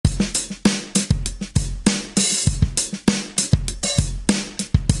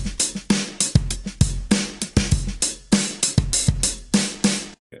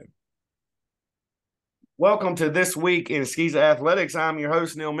Welcome to This Week in Skeeza Athletics. I'm your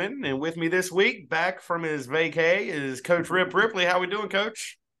host, Neil Minton, and with me this week, back from his vacay, is Coach Rip Ripley. How we doing,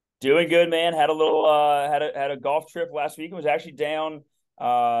 Coach? Doing good, man. Had a little had a golf trip last week. It was actually down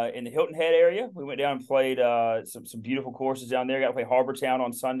in the Hilton Head area. We went down and played some beautiful courses down there. Got to play Harbor Town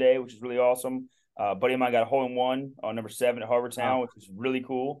on Sunday, which is really awesome. Buddy of mine got a hole in one on number 7 at Harbor Town, which was really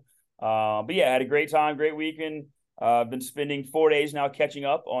cool. But yeah, had a great time, great weekend. I've been spending 4 days now catching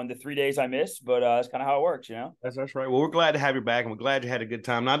up on the 3 days I missed, but that's kind of how it works, you know? That's right. Well, we're glad to have you back, and we're glad you had a good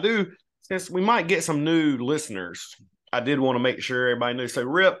time. Now, since we might get some new listeners, I did want to make sure everybody knew. So,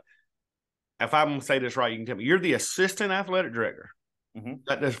 Rip, if I'm going to say this right, you can tell me. You're the assistant athletic director. Mm-hmm. Is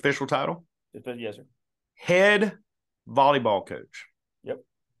that the official title? Yes, sir. Head volleyball coach. Yep.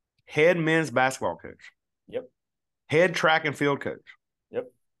 Head men's basketball coach. Yep. Head track and field coach.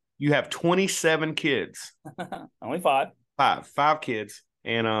 Yep. You have 27 kids. Only 5. Five kids.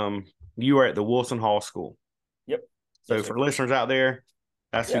 And you are at the Wilson Hall School. Yep. So Yes, for sir. listeners out there,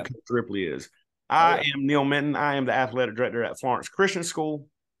 that's who Coach Ripley is. Oh, I yeah. am Neil Minton. I am the athletic director at Florence Christian School,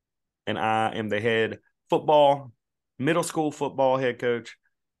 and I am the head middle school football head coach,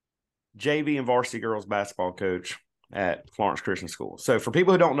 JV and varsity girls basketball coach at Florence Christian School. So for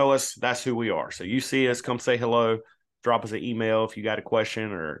people who don't know us, that's who we are. So you see us, come say hello, drop us an email if you got a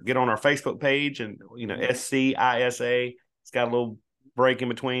question, or get on our Facebook page. And, SCISA, it's got a little break in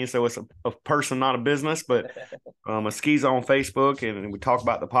between. So it's a person, not a business, but a Skeeza on Facebook, and we talk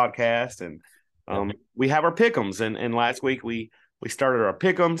about the podcast. And we have our pick'ems. And last week we started our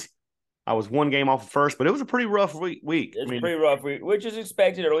pick'ems. I was one game off of first, but it was a pretty rough week. It's pretty rough, which is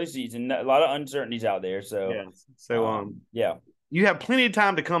expected early season. A lot of uncertainties out there. So, yeah. So, yeah. You have plenty of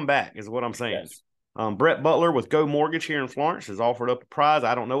time to come back, is what I'm saying. Yes. Brett Butler with Go Mortgage here in Florence has offered up a prize.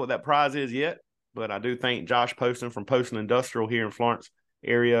 I don't know what that prize is yet, but I do thank Josh Poston from Poston Industrial here in Florence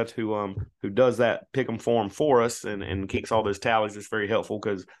area who does that pick'em form for us and keeps all those tallies. It's very helpful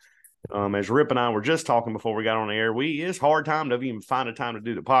because as Rip and I were just talking before we got on the air, it's hard time to even find a time to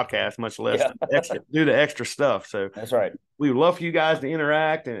do the podcast, much less do the extra stuff. So that's right. We would love for you guys to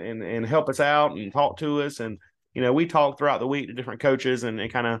interact and help us out and talk to us. And, we talk throughout the week to different coaches and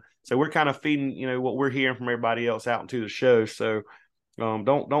so we're kind of feeding, what we're hearing from everybody else out into the show. So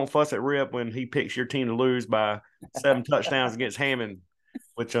don't fuss at Rip when he picks your team to lose by 7 touchdowns against Hammond,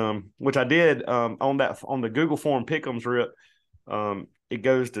 which I did on the Google form pick'ems, Rip. It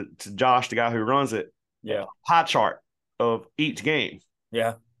goes to Josh, the guy who runs it. Yeah. Pie chart of each game.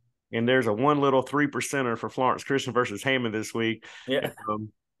 Yeah. And there's a one little 3%er for Florence Christian versus Hammond this week. Yeah.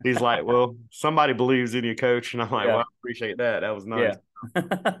 He's like, well, somebody believes in you, coach. And I'm like, well, I appreciate that. That was nice. Yeah.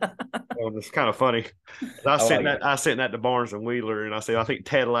 It's kind of funny. I sent that to Barnes and Wheeler, and I said, I think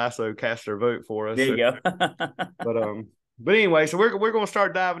Ted Lasso cast their vote for us. There you go. But anyway, so we're going to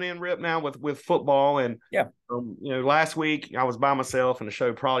start diving in, Rip, now with football. And last week I was by myself, and the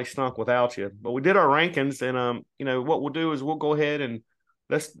show probably stunk without you. But we did our rankings, and what we'll do is we'll go ahead and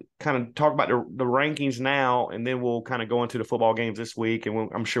let's kind of talk about the rankings now, and then we'll kind of go into the football games this week, and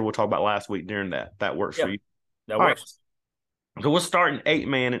I'm sure we'll talk about last week during that. That works for you. That works. Right. So we'll start in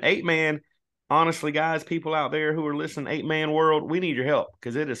 8-man. And 8-man, honestly, guys, people out there who are listening, 8-man world, we need your help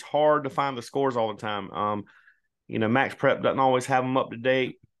because it is hard to find the scores all the time. Max Prep doesn't always have them up to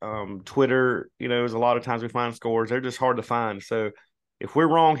date. Twitter, there's a lot of times we find scores. They're just hard to find. So if we're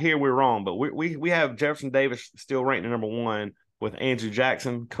wrong here, we're wrong. But we have Jefferson Davis still ranked at number 1 with Andrew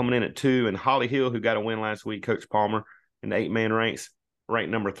Jackson coming in at 2 and Holly Hill, who got a win last week, Coach Palmer, in the 8-man ranks,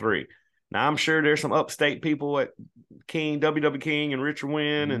 ranked number 3. Now, I'm sure there's some upstate people at King, W.W. King and Richard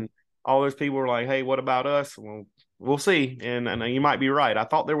Wynn, and all those people are like, hey, what about us? Well, we'll see. And you might be right. I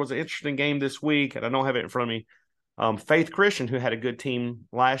thought there was an interesting game this week, and I don't have it in front of me. Faith Christian, who had a good team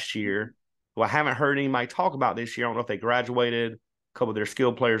last year, who I haven't heard anybody talk about this year. I don't know if they graduated, a couple of their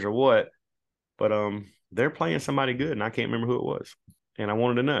skilled players or what, but they're playing somebody good, and I can't remember who it was. And I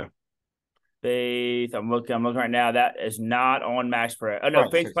wanted to know. Faith, I'm looking right now. That is not on Max Prep. Oh, no,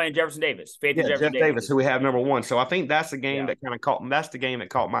 right. Faith's playing Jefferson Davis. Jeff Davis, who we have number 1. So I think that's the game that kind of caught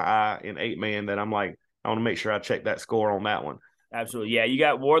my eye in 8-man that I'm like, I want to make sure I check that score on that one. Absolutely. Yeah, you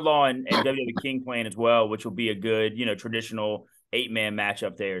got Wardlaw and W.W. King playing as well, which will be a good, traditional 8-man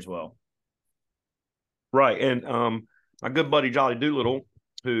matchup there as well. Right. And my good buddy Jolly Doolittle,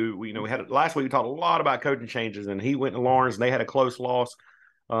 who we had last week, we talked a lot about coaching changes, and he went to Lawrence and they had a close loss.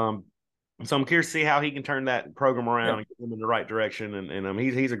 So I'm curious to see how he can turn that program around and get them in the right direction. And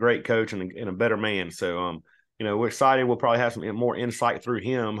he's a great coach and a better man. So we're excited. We'll probably have some more insight through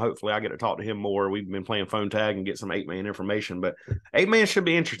him. Hopefully I get to talk to him more. We've been playing phone tag and get some 8-man information, but 8-man should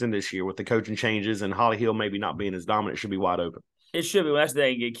be interesting this year with the coaching changes and Holly Hill maybe not being as dominant. Should be wide open. It should be. Well, that's the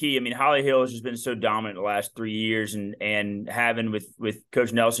thing, key. I mean, Holly Hill has just been so dominant the last 3 years, and having with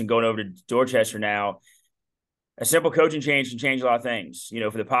Coach Nelson going over to Dorchester now, a simple coaching change can change a lot of things,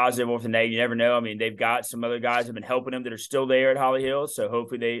 for the positive or for the negative. You never know. I mean, they've got some other guys that have been helping them that are still there at Holly Hill. So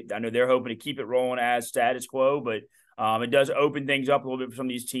hopefully I know they're hoping to keep it rolling as status quo, but it does open things up a little bit for some of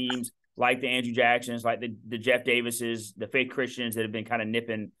these teams like the Andrew Jacksons, like the Jeff Davises, the Faith Christians that have been kind of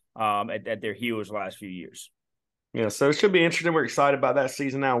nipping at their heels the last few years. Yeah, so it should be interesting. We're excited about that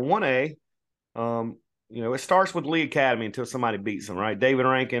season now. 1A, it starts with Lee Academy until somebody beats them, right? David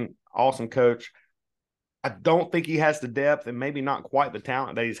Rankin, awesome coach. I don't think he has the depth and maybe not quite the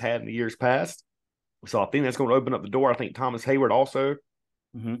talent that he's had in the years past. So I think that's going to open up the door. I think Thomas Hayward also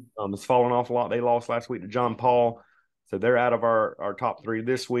has fallen off a lot. They lost last week to John Paul. So they're out of our top 3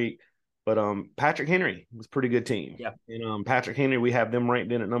 this week. But Patrick Henry was a pretty good team. Yeah. And Patrick Henry, we have them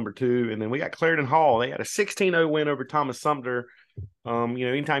ranked in at number 2. And then we got Clarendon Hall. They had a 16-0 win over Thomas Sumter.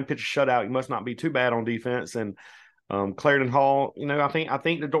 Anytime you pitch a shutout, you must not be too bad on defense. And Clarendon Hall, I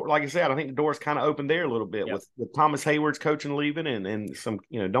think the door, like I said, I think the door's kind of opened there a little bit with Thomas Hayward's coaching leaving and some,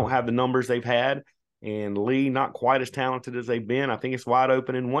 don't have the numbers they've had. And Lee, not quite as talented as they've been. I think it's wide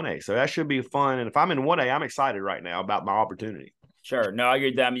open in 1A. So that should be fun. And if I'm in 1A, I'm excited right now about my opportunity. Sure. No, I agree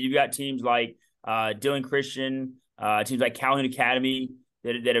with that. I mean, you've got teams like Dillon Christian, teams like Calhoun Academy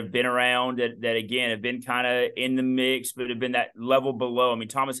that have been around, that again, have been kind of in the mix, but have been that level below. I mean,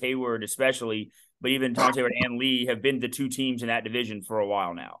 Thomas Hayward especially, but even Thomas Hayward and Lee have been the 2 teams in that division for a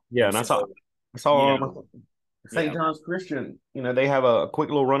while now. Yeah, and I saw St. John's Christian, they have a quick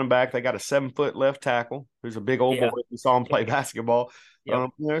little running back. They got a 7-foot left tackle who's a big old boy. We saw him play basketball.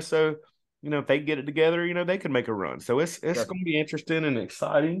 So if they get it together, they could make a run. So it's going to be interesting and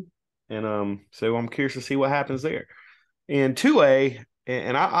exciting. And so I'm curious to see what happens there. In 2A,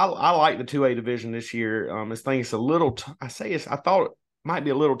 and I like the 2A division this year. This thing is a little I thought it might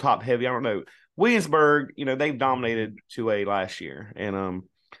be a little top heavy. I don't know. Williamsburg, they've dominated 2A last year. And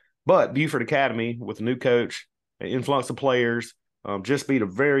but Buford Academy with a new coach, an influx of players, just beat a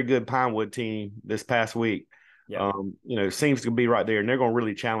very good Pinewood team this past week. Yeah. Seems to be right there, and they're going to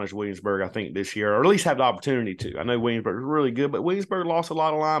really challenge Williamsburg, I think, this year, or at least have the opportunity to. I know Williamsburg is really good, but Williamsburg lost a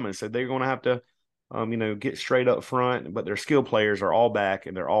lot of linemen, so they're going to have to, get straight up front. But their skill players are all back,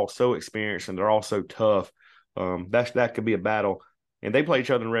 and they're all so experienced, and they're all so tough. That could be a battle. And they play each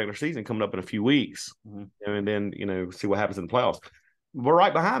other in the regular season coming up in a few weeks, and then see what happens in the playoffs. But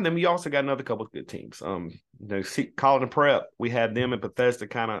right behind them, you also got another couple of good teams. Colin and Prep, we had them and Bethesda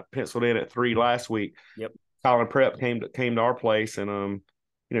kind of penciled in at 3 last week. Yep. Colin Prep came to our place, and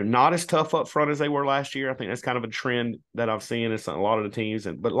not as tough up front as they were last year. I think that's kind of a trend that I've seen in a lot of the teams,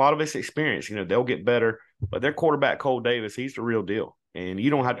 but a lot of it's experience. They'll get better. But their quarterback Cole Davis, he's the real deal, and you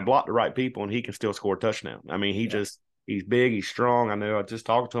don't have to block the right people, and he can still score a touchdown. I mean, he's big, he's strong. I know. I just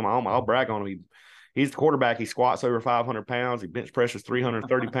talked to him. I'll brag on him. He's the quarterback. He squats over 500 pounds. He bench presses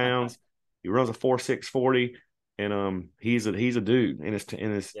 330 pounds. He runs a 4.6 40. And he's a dude, and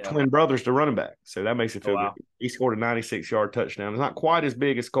his twin brother's the running back, so that makes it feel good. He scored a 96-yard touchdown. It's not quite as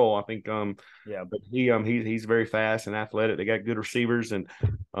big as Cole, I think. But he's very fast and athletic. They got good receivers, and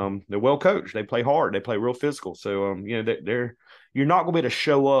they're well coached. They play hard. They play real physical. So you're not going to be able to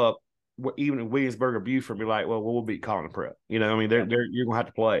show up even in Williamsburg or Buford and be like, well, we'll beat Colin Prep. You're going to have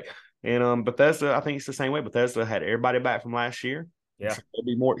to play. And Bethesda, I think it's the same way. Bethesda had everybody back from last year. Yeah, so they'll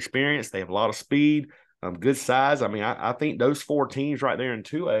be more experienced. They have a lot of speed. Good size. I mean, I think those 4 teams right there in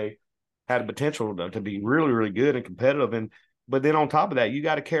 2A had the potential to be really, really good and competitive. But then on top of that, you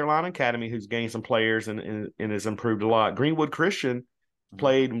got a Carolina Academy who's gained some players and has improved a lot. Greenwood Christian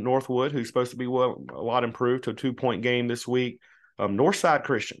played Northwood, who's supposed to be a lot improved to a 2-point game this week. Northside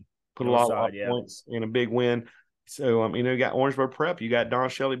Christian put a lot of points in a big win. So, you got Orangeburg Prep. You got Don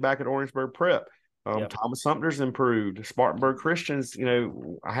Shelley back at Orangeburg Prep. Thomas Sumter's improved. Spartanburg Christians,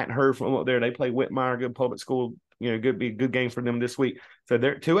 I hadn't heard from them up there. They play Whitmire, good public school. Be a good game for them this week. So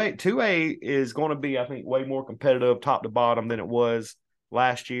they're 2A is going to be, I think, way more competitive top to bottom than it was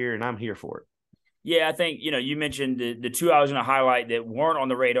last year, and I'm here for it. Yeah, I think, you mentioned the 2 I was going to highlight that weren't on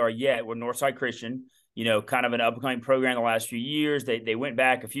the radar yet were Northside Christian, kind of an up-and-coming program the last few years. They went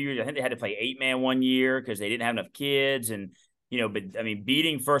back a few years. I think they had to play 8-man one year because they didn't have enough kids, and but I mean,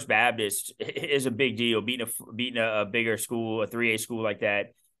 beating First Baptist is a big deal. Beating a bigger school, a 3A school like that,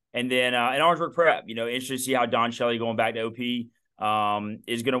 and then in Orangeburg Prep, interested to see how Don Shelley going back to OP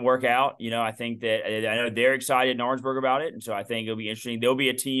is going to work out. I think that I know they're excited in Orangeburg about it, and so I think it'll be interesting. There'll be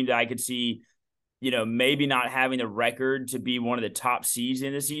a team that I could see, maybe not having the record to be one of the top seeds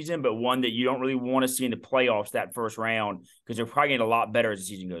in the season, but one that you don't really want to see in the playoffs that first round because they're probably getting a lot better as the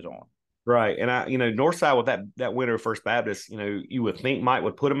season goes on. Right. And Northside with that winner of First Baptist, you would think Mike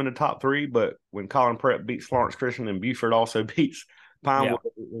would put them in the top three, but when Colin Prep beats Florence Christian and Buford also beats Yeah. Pinewood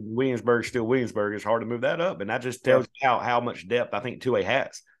and Williamsburg, still Williamsburg, it's hard to move that up. And that just Yeah. tells you how much depth I think 2A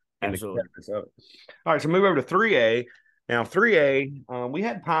has in the Absolutely. competitors of it. All right, so move over to 3A. Now, 3A, we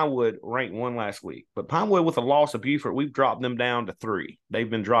had Pinewood ranked 1 last week, but Pinewood with a loss of Buford, we've dropped them down to 3. They've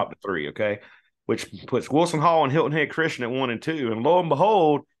been dropped to 3, okay? Which puts Wilson Hall and Hilton Head Christian at 1 and 2. And lo and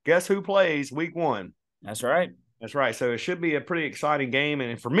behold, guess who plays week 1? That's right. That's right. So it should be a pretty exciting game.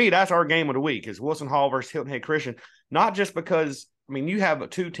 And for me, that's our game of the week is Wilson Hall versus Hilton Head Christian. Not just because, you have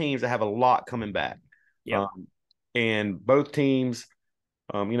 2 teams that have a lot coming back. Yeah. And both teams,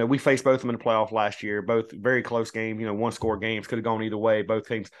 we faced both of them in the playoff last year, both very close games, 1-score games, could have gone either way. Both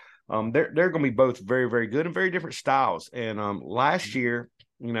teams, they're going to be both very, very good and very different styles. And last year,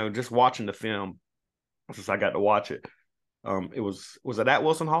 just watching the film, since I got to watch it, was it at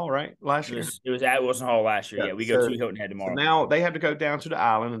Wilson Hall, right? Last year? It was at Wilson Hall last year. Yeah, we go to Hilton Head tomorrow. So now they have to go down to the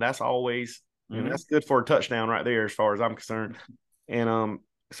island, and that's always, that's good for a touchdown right there as far as I'm concerned. And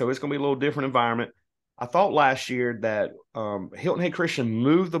so it's going to be a little different environment. I thought last year that Hilton Head Christian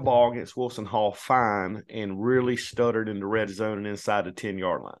moved the ball against Wilson Hall fine and really stuttered in the red zone and inside the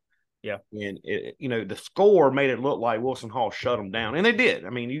 10-yard line. Yeah. And, the score made it look like Wilson Hall shut them down. And they did.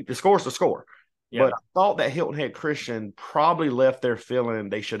 The score's the score. Yeah. But I thought that Hilton Head Christian probably left there feeling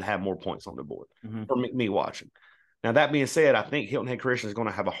they should have more points on the board for me watching. Now, that being said, I think Hilton Head Christian is going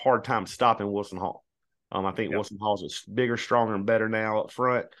to have a hard time stopping Wilson Hall. I think Wilson Hall's is bigger, stronger, and better now up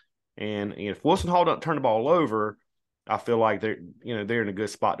front. And if Wilson Hall doesn't turn the ball over, I feel like they're in a good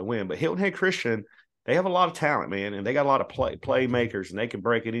spot to win. But Hilton Head Christian, they have a lot of talent, man, and they got a lot of playmakers, and they can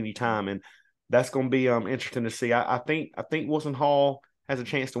break at any time. And that's going to be interesting to see. I think Wilson Hall has a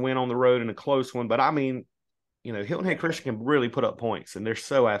chance to win on the road in a close one. But Hilton Head Christian can really put up points, and they're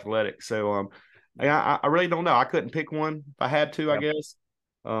so athletic. So I really don't know. I couldn't pick one if I had to, I guess.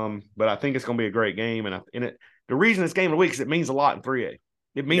 But I think it's going to be a great game. And the reason it's game of the week is it means a lot in 3A.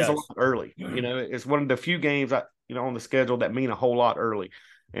 It means a lot early. It's one of the few games on the schedule that mean a whole lot early.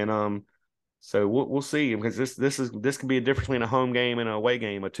 And so we'll see, because this could be a difference between a home game and an away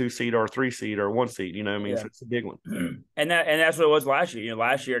game, a 2-seed or a 3-seed or a 1-seed. So it's a big one. And that's what it was last year.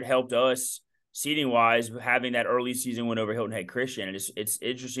 Last year it helped us seeding wise having that early season win over Hilton Head Christian, and it's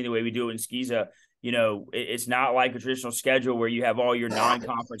interesting the way we do it in Skeeza. It's not like a traditional schedule where you have all your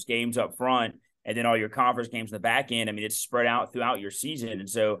non-conference games up front and then all your conference games in the back end. It's spread out throughout your season. And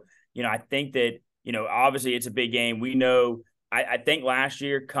so, I think that, obviously it's a big game. We know, I think last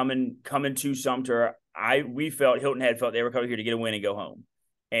year coming to Sumter, Hilton Head felt they were coming here to get a win and go home.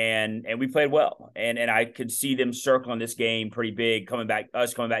 And we played well. And I could see them circling this game pretty big, coming back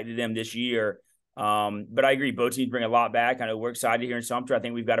to them this year. But I agree, both teams bring a lot back. I know we're excited here in Sumter. I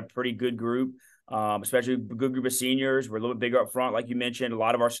think we've got a pretty good group, especially a good group of seniors. We're a little bit bigger up front, like you mentioned. A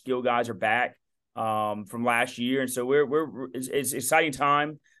lot of our skill guys are back from last year, and so it's exciting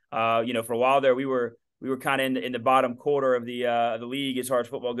time. For a while there, we were kind of in the bottom quarter of the league as far as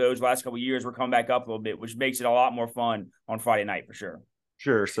football goes. The last couple of years, we're coming back up a little bit, which makes it a lot more fun on Friday night for sure.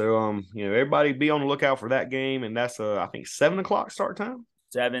 Sure. So everybody be on the lookout for that game, and that's I think 7:00 start time.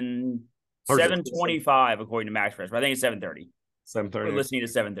 7:25 according to Max Press, but I think it's 7:30. 7:30. We're listening to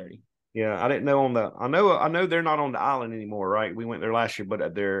 7:30. Yeah, I didn't know I know they're not on the island anymore, right? We went there last year,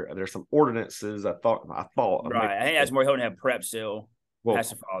 but there's some ordinances. I thought right. I think that's more Hilton Head Prep still. Well, has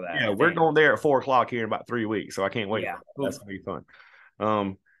to follow that. Yeah, we're going there at 4:00 here in about 3 weeks, so I can't wait. Yeah, that's gonna be fun.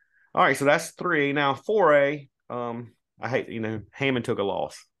 All right, so that's 3A. Now 4A. I hate Hammond took a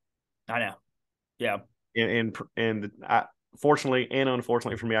loss. I know. Yeah. And I fortunately and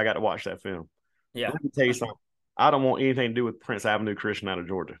unfortunately for me, I got to watch that film. Yeah. Let me tell you something. I don't want anything to do with Prince Avenue Christian out of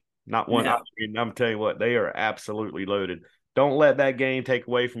Georgia. Not one. Yeah. I'm telling you what, they are absolutely loaded. Don't let that game take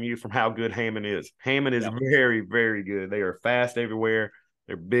away from you from how good Hammond is. Hammond is very, very good. They are fast everywhere.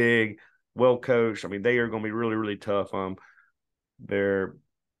 They're big, well coached. They are going to be really, really tough. They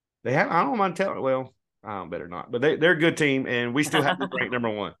have. I don't mind telling. Well, I better not. But they're a good team, and we still have to rank number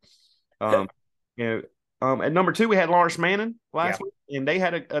 1. At number 2, we had Lawrence Manning last week, and they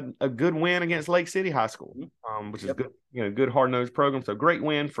had a good win against Lake City High School, which is good. Good hard-nosed program. So great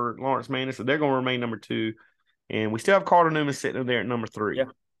win for Lawrence Manning. So they're going to remain number 2. And we still have Carter Newman sitting there at number 3. Yeah.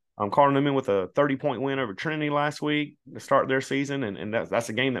 Carter Newman with a 30-point win over Trinity last week to start their season. And that's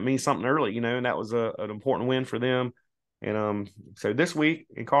a game that means something early, and that was an important win for them. And so this week,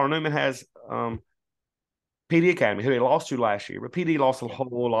 and Carter Newman has PD Academy, who they lost to last year, but PD lost a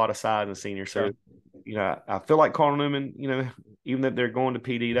whole lot of size in senior. So I feel like Carl Newman, even if they're going to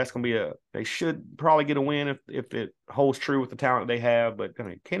PD, that's going to be they should probably get a win if it holds true with the talent they have, but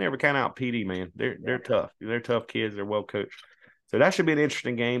can't ever count out PD, man. They're tough. They're tough kids. They're well coached. So that should be an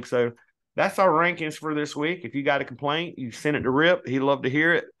interesting game. So that's our rankings for this week. If you got a complaint, you send it to Rip. He'd love to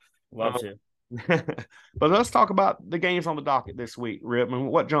hear it. Love to. But let's talk about the games on the docket this week, Rip. I mean,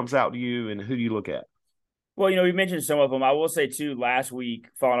 what jumps out to you and who do you look at? Well, we mentioned some of them. I will say too, last week,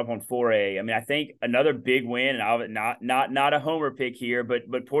 following up on 4A. I mean, I think another big win, and I'll not a homer pick here,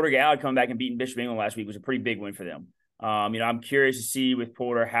 but Porter Gallatin coming back and beating Bishop England last week was a pretty big win for them. I'm curious to see with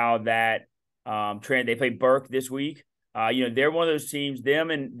Porter how that trend. They play Burke this week. They're one of those teams.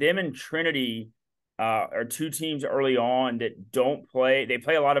 Them and Trinity are two teams early on that don't play. They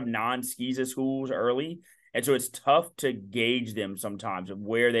play a lot of non-SCISA schools early, and so it's tough to gauge them sometimes of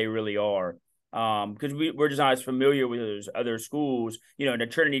where they really are. Because we're just not as familiar with those other schools, the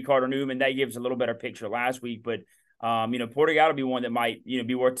Trinity, Carter Newman, that gives a little better picture last week. But, Porter Gallatin will be one that might,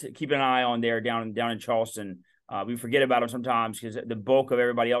 be worth keeping an eye on there down in Charleston. We forget about them sometimes because the bulk of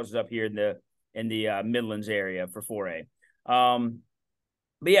everybody else is up here in the Midlands area for 4A.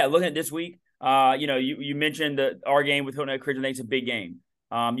 But yeah, looking at this week, you mentioned our game with Hilton Head Christian. I think it's a big game.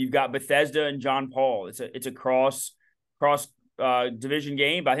 You've got Bethesda and John Paul. It's a cross division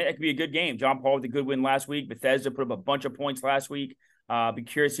game, but I think that could be a good game. John Paul with a good win last week. Bethesda put up a bunch of points last week. Be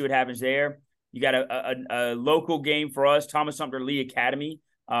curious to see what happens there. You got a local game for us, Thomas Sumter Lee Academy.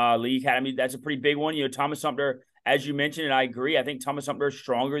 Lee Academy, that's a pretty big one. Thomas Sumter, as you mentioned, and I agree, I think Thomas Sumter is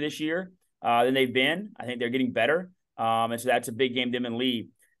stronger this year than they've been. I think they're getting better. And so that's a big game, them and Lee.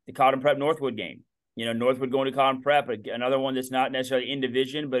 The Cotton Prep Northwood game. Northwood going to Cotton Prep, another one that's not necessarily in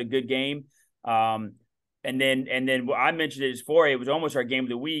division, but a good game. And then what I mentioned is 4A, it was almost our game of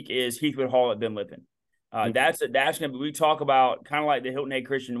the week, is Heathwood Hall at Ben Lippen. That's going to be, we talk about kind of like the Hilton Head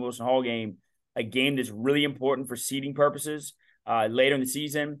Christian Wilson Hall game, a game that's really important for seeding purposes. Later in the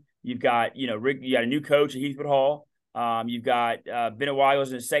season, you've got, Rick, you got a new coach at Heathwood Hall. You've got Bennett Wiles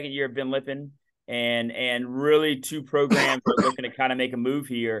in the second year of Ben Lippen, and really two programs are looking to kind of make a move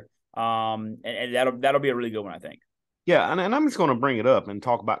here. And that'll be a really good one, I think. Yeah, and I'm just going to bring it up and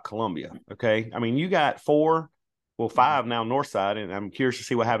talk about Columbia, okay? I mean, you got 5 now Northside, and I'm curious to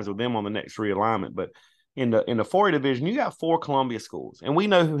see what happens with them on the next realignment. But in the 4A division, you got 4 Columbia schools, and we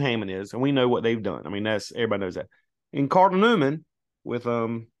know who Hammond is, and we know what they've done. I mean, everybody knows that. In Cardinal Newman, with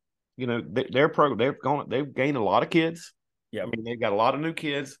their program, they've gained a lot of kids. Yeah, I mean, they've got a lot of new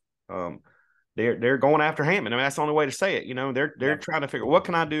kids. They're going after Hammond. I mean, that's the only way to say it. They're trying to figure what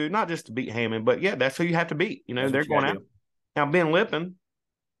can I do, not just to beat Hammond, but yeah, that's who you have to beat. They're going out. Now, Ben Lippen,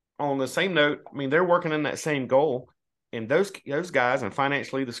 on the same note, I mean, they're working in that same goal. And those guys, and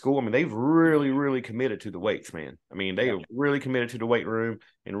financially the school, I mean, they've really, really committed to the weights, man. I mean, they have really committed to the weight room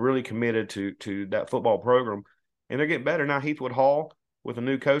and really committed to that football program. And they're getting better now. Heathwood Hall with a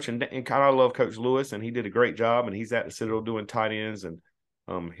new coach, and kind of love Coach Lewis, and he did a great job, and he's at the Citadel doing tight ends, and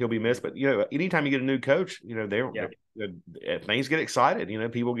he'll be missed. But anytime you get a new coach, things get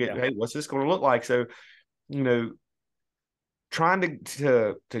excited. People get, hey, what's this going to look like? So, trying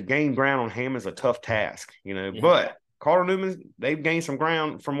to gain ground on Hammond is a tough task. But Carter Newman, they've gained some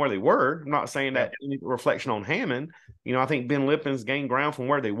ground from where they were. I'm not saying that any reflection on Hammond. I think Ben Lippen's gained ground from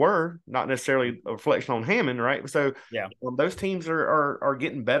where they were, not necessarily a reflection on Hammond, right? So those teams are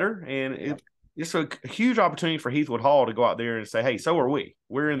getting better, and it's a huge opportunity for Heathwood Hall to go out there and say, hey, so are we.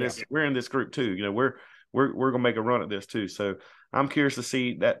 We're in this. We're in this group too. We're going to make a run at this too. So I'm curious to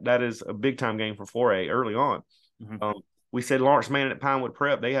see that is a big time game for 4A early on. Mm-hmm. We said Lawrence Manning at Pinewood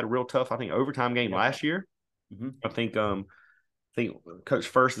Prep. They had a real tough, I think, overtime game last year. Mm-hmm. I think Coach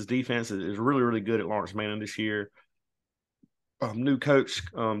First's defense is really, really good at Lawrence Manning this year. New coach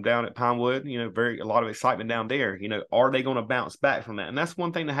down at Pinewood, a lot of excitement down there. Are they going to bounce back from that? And that's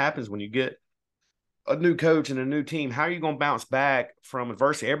one thing that happens when you get a new coach and a new team. How are you going to bounce back from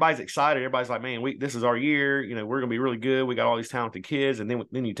adversity? Everybody's excited. Everybody's like, man, this is our year. We're going to be really good. We got all these talented kids. And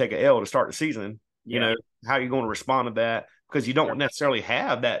then you take an L to start the season. How are you going to respond to that? Because you don't necessarily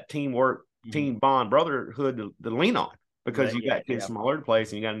have that teamwork, team bond, brotherhood to lean on, because you got kids from all over the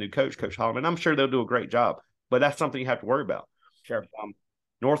place, and you got a new coach, Coach Holloman. I'm sure they'll do a great job, but that's something you have to worry about. Sure.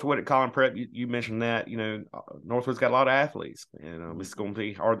 Northwood at Collin Prep, you mentioned that. Northwood's got a lot of athletes, and it's going to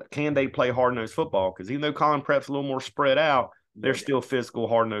be hard. Can they play hard nosed football? Because even though Collin Prep's a little more spread out, they're still physical,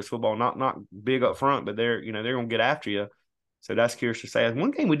 hard nosed football. Not big up front, but they're going to get after you. So that's curious to say.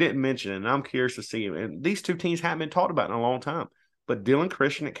 One game we didn't mention, and I'm curious to see, and these two teams haven't been talked about in a long time, but Dillon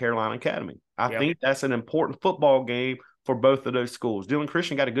Christian at Carolina Academy. I think that's an important football game for both of those schools. Dillon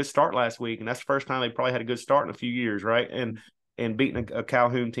Christian got a good start last week, and that's the first time they probably had a good start in a few years, right? And beating a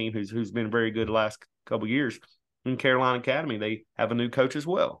Calhoun team who's been very good the last couple years. In Carolina Academy, they have a new coach as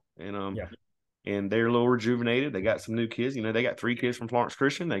well, and they're a little rejuvenated. They got some new kids. They got 3 kids from Florence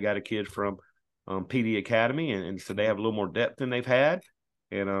Christian. They got a kid from PD Academy, and so they have a little more depth than they've had.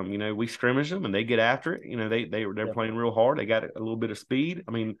 And we scrimmage them, and they get after it. They're playing real hard. They got a little bit of speed.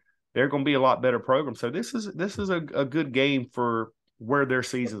 I mean, they're going to be a lot better program. So this is a good game for where their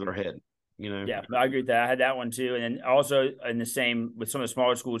seasons are heading. Yeah, I agree with that. I had that one too, and then also in the same with some of the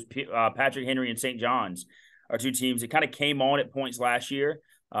smaller schools, Patrick Henry and St. John's are 2 teams that kind of came on at points last year,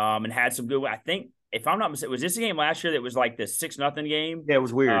 and had some good. I think if I'm not mistaken, was this a game last year that was like the 6-0 game? Yeah, it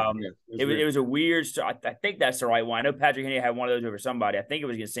was weird. It was a weird. I think that's the right one. I know Patrick Henry had one of those over somebody. I think it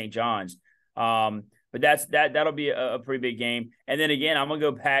was against St. John's. But that'll be a pretty big game. And then again, I'm gonna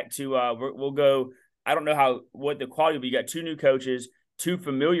go back to we'll go. I don't know what the quality will be. You got 2 new coaches, 2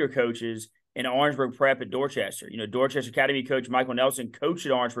 familiar coaches in Orangeburg Prep at Dorchester. Dorchester Academy coach Michael Nelson coached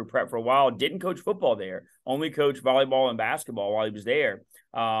at Orangeburg Prep for a while. Didn't coach football there. Only coached volleyball and basketball while he was there.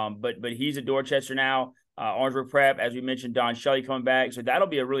 But he's at Dorchester now. Orangeburg Prep, as we mentioned, Don Shelley coming back. So that'll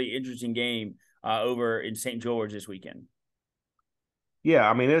be a really interesting game over in St. George this weekend. Yeah,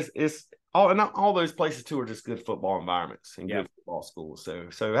 I mean it's all those places too are just good football environments and good football schools.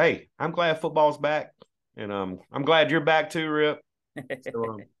 So hey, I'm glad football's back, and I'm glad you're back too, Rip.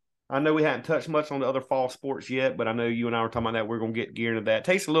 So, I know we hadn't touched much on the other fall sports yet, but I know you and I were talking about that. We're going to get geared into that. It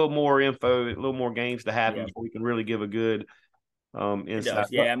takes a little more info, a little more games to happen before we can really give a good insight.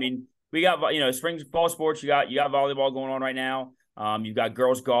 Yeah, I mean, we got spring fall sports. You got volleyball going on right now. You've got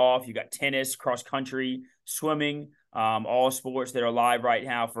girls golf. You got tennis, cross country, swimming. All sports that are live right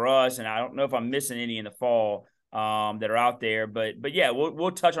now for us. And I don't know if I'm missing any in the fall that are out there, but yeah,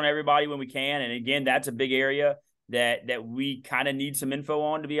 we'll touch on everybody when we can. And again, that's a big area that we kind of need some info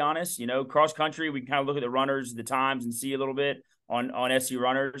on, to be honest. Cross country, we can kind of look at the runners, the times, and see a little bit on SC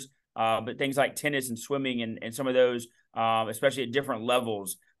runners. But things like tennis and swimming and some of those, especially at different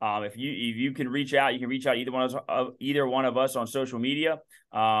levels. If you can reach out, you can reach out either one of us on social media,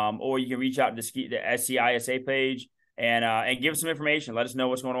 or you can reach out to the SCISA page and give us some information. Let us know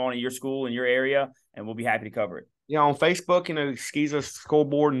what's going on in your school, in your area, and we'll be happy to cover it. Yeah, on Facebook, SCISA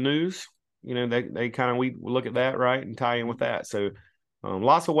Scoreboard News. They kind of we look at that, right, and tie in with that. So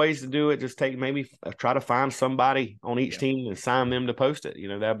lots of ways to do it. Just try to find somebody on each team and sign them to post it.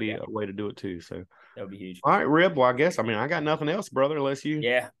 That'd be a way to do it too. So that would be huge. All right, Rib. Well, I got nothing else, brother, unless you.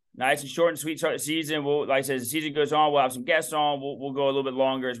 Yeah, nice and short and sweet start the season. Like I said, as the season goes on, we'll have some guests on. We'll go a little bit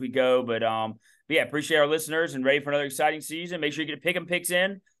longer as we go, but yeah, appreciate our listeners and ready for another exciting season. Make sure you get pick 'em picks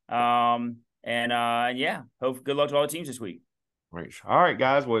in. And yeah, good luck to all the teams this week. Right. All right,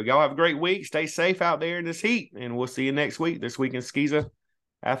 guys. Well, y'all have a great week. Stay safe out there in this heat, and we'll see you next week. This week in SCISA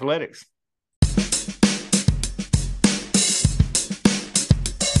Athletics.